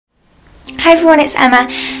Hi everyone, it's Emma,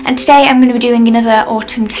 and today I'm going to be doing another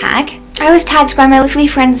autumn tag. I was tagged by my lovely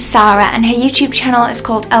friend Sarah, and her YouTube channel is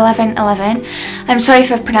called 1111. I'm sorry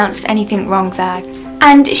if I've pronounced anything wrong there.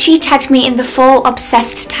 And she tagged me in the fall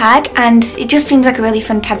obsessed tag, and it just seems like a really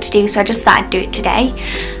fun tag to do, so I just thought I'd do it today.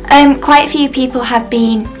 Quite a few people have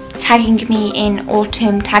been tagging me in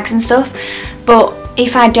autumn tags and stuff, but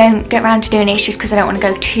if I don't get around to doing it, it's just because I don't want to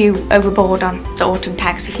go too overboard on the autumn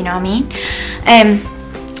tags, if you know what I mean.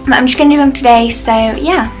 But I'm just going to do them today, so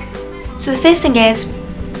yeah. So the first thing is,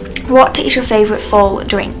 what is your favourite fall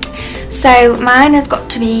drink? So mine has got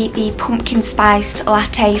to be the pumpkin spiced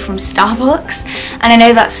latte from Starbucks, and I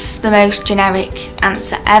know that's the most generic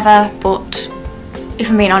answer ever, but if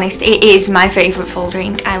I'm being honest, it is my favourite fall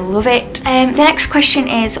drink. I love it. The next question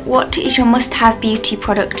is, what is your must-have beauty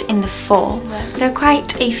product in the fall? There are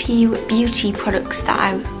quite a few beauty products that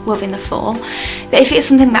I love in the fall, but if it's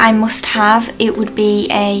something that I must have, it would be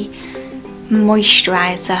a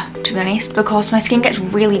moisturiser, to be honest, because my skin gets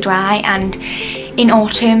really dry, and in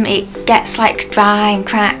autumn it gets like dry and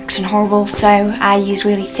cracked and horrible, so I use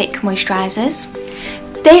really thick moisturisers.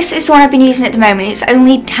 This is the one I've been using at the moment. It's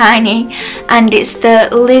only tiny, and it's the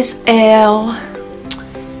Liz Earle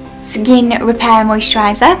Skin Repair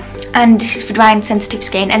Moisturiser, and this is for dry and sensitive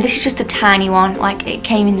skin, and this is just a tiny one, like it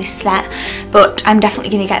came in this set, but I'm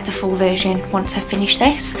definitely going to get the full version once I finish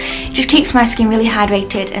this. It just keeps my skin really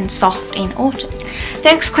hydrated and soft in autumn. The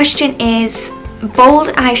next question is, bold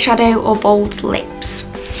eyeshadow or bold lips?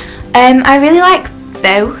 I really like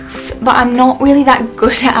both, but I'm not really that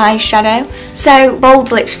good at eyeshadow, so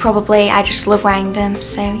bold lips probably. I just love wearing them,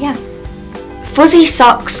 so yeah. Fuzzy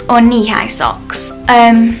socks or knee-high socks?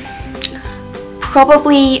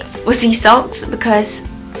 Probably fuzzy socks, because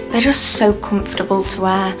they're just so comfortable to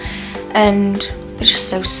wear and they're just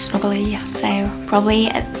so snuggly, so probably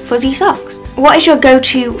fuzzy socks. What is your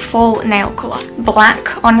go-to fall nail colour?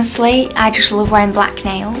 Black, honestly. I just love wearing black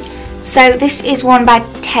nails. So this is one by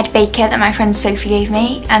Ted Baker that my friend Sophie gave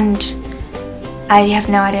me, and I have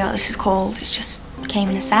no idea what this is called, it just came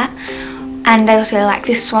in a set. And I also really like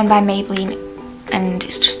this one by Maybelline, and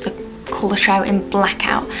it's just the colour show in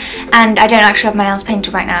blackout. And I don't actually have my nails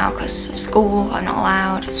painted right now because of school, I'm not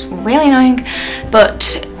allowed, it's really annoying,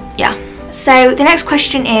 but yeah. So the next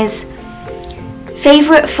question is,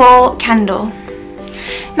 favourite fall candle?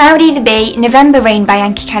 Mine would either be November Rain by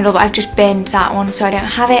Yankee Candle, but I've just burned that one so I don't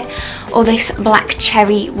have it, or this black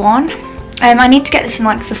cherry one. I need to get this in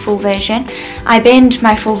like the full version. I burned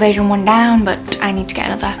my full version one down, but I need to get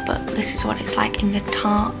another, but this is what it's like in the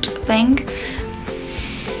tart thing.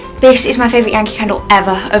 This is my favourite Yankee Candle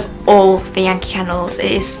ever of all the Yankee Candles.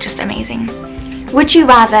 It is just amazing. Would you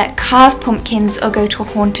rather carve pumpkins or go to a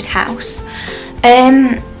haunted house?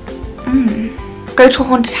 Go to a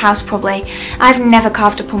haunted house probably. I've never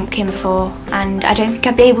carved a pumpkin before, and I don't think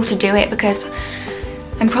I'd be able to do it because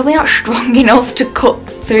I'm probably not strong enough to cut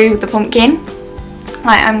through the pumpkin.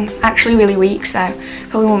 Like, I'm actually really weak, so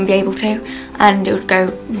probably wouldn't be able to, and it would go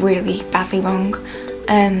really badly wrong.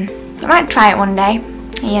 I might try it one day,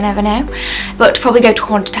 you never know, but probably go to a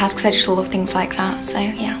haunted house because I just love things like that, so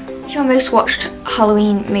yeah. What's your most watched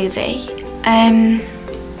Halloween movie? I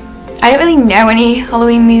don't really know any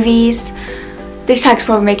Halloween movies. This tag's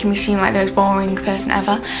probably making me seem like the most boring person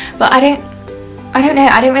ever, but I don't know,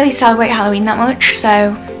 I don't really celebrate Halloween that much,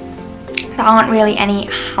 so there aren't really any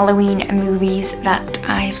Halloween movies that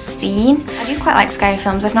I've seen. I do quite like scary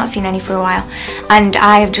films. I've not seen any for a while, and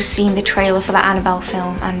I have just seen the trailer for the Annabelle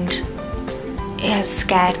film, and it has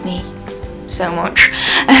scared me so much.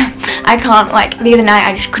 I can't, like, the other night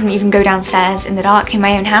I just couldn't even go downstairs in the dark in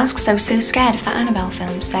my own house because I was so scared of that Annabelle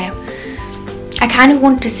film, so I kind of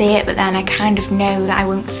want to see it, but then I kind of know that I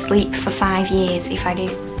won't sleep for 5 years if I do.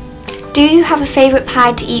 Do you have a favourite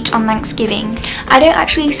pie to eat on Thanksgiving? I don't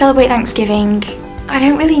actually celebrate Thanksgiving. I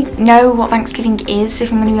don't really know what Thanksgiving is,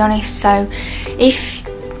 if I'm going to be honest, so if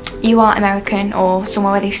you are American or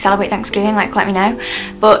somewhere where they celebrate Thanksgiving, like, let me know.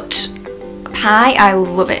 But pie, I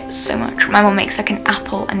love it so much. My mum makes like an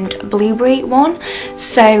apple and blueberry one,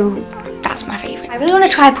 so that's my favourite. I really want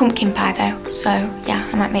to try pumpkin pie though, so yeah,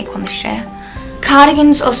 I might make one this year.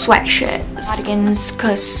 Cardigans or sweatshirts? Cardigans,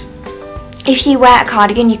 because if you wear a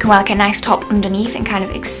cardigan you can wear like a nice top underneath and kind of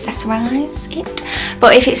accessorise it,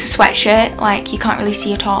 but if it's a sweatshirt, like, you can't really see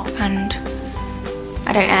your top, and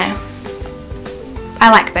I don't know.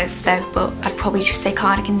 I like both though, but I'd probably just say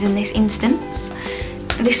cardigans in this instance.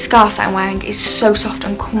 This scarf that I'm wearing is so soft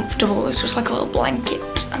and comfortable, it's just like a little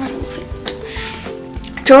blanket, and I love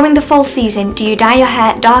it. During the fall season, do you dye your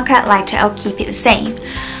hair darker, lighter, or keep it the same?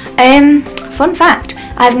 Fun fact,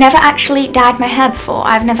 I've never actually dyed my hair before.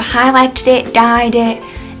 I've never highlighted it, dyed it,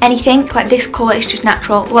 anything. Like this colour is just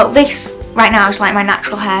natural. Well, this right now is like my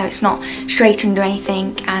natural hair, it's not straightened or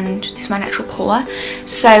anything, and this is my natural colour,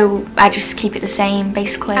 so I just keep it the same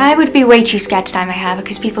basically. I would be way too scared to dye my hair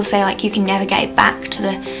because people say like you can never get it back to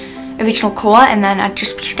the original colour, and then I'd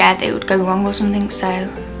just be scared that it would go wrong or something, so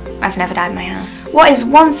I've never dyed my hair. What is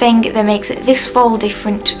one thing that makes it this fall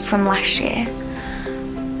different from last year?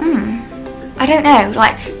 I don't know,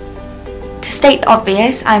 like, to state the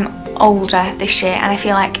obvious, I'm older this year and I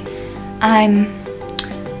feel like I'm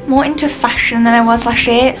more into fashion than I was last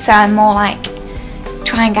year, so I'm more like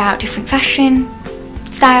trying out different fashion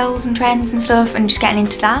styles and trends and stuff and just getting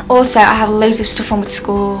into that. Also, I have loads of stuff on with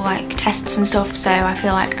school, like tests and stuff, so I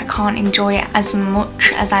feel like I can't enjoy it as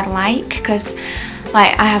much as I'd like because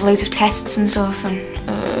like I have loads of tests and stuff, and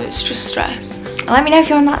it's just stress. Let me know if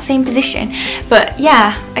you're in that same position. But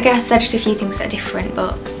yeah, I guess they're just a few things that are different,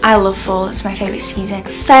 but I love fall, it's my favourite season.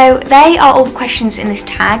 So they are all the questions in this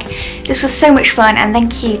tag. This was so much fun, and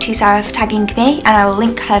thank you to Sarah for tagging me, and I will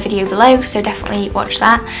link her video below, so definitely watch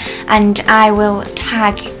that. And I will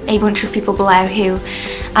tag a bunch of people below who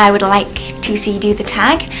I would like to see do the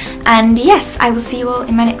tag. And yes, I will see you all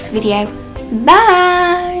in my next video.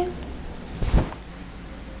 Bye!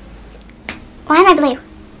 Why am I blue?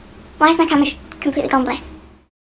 Why is my camera just completely gone blue?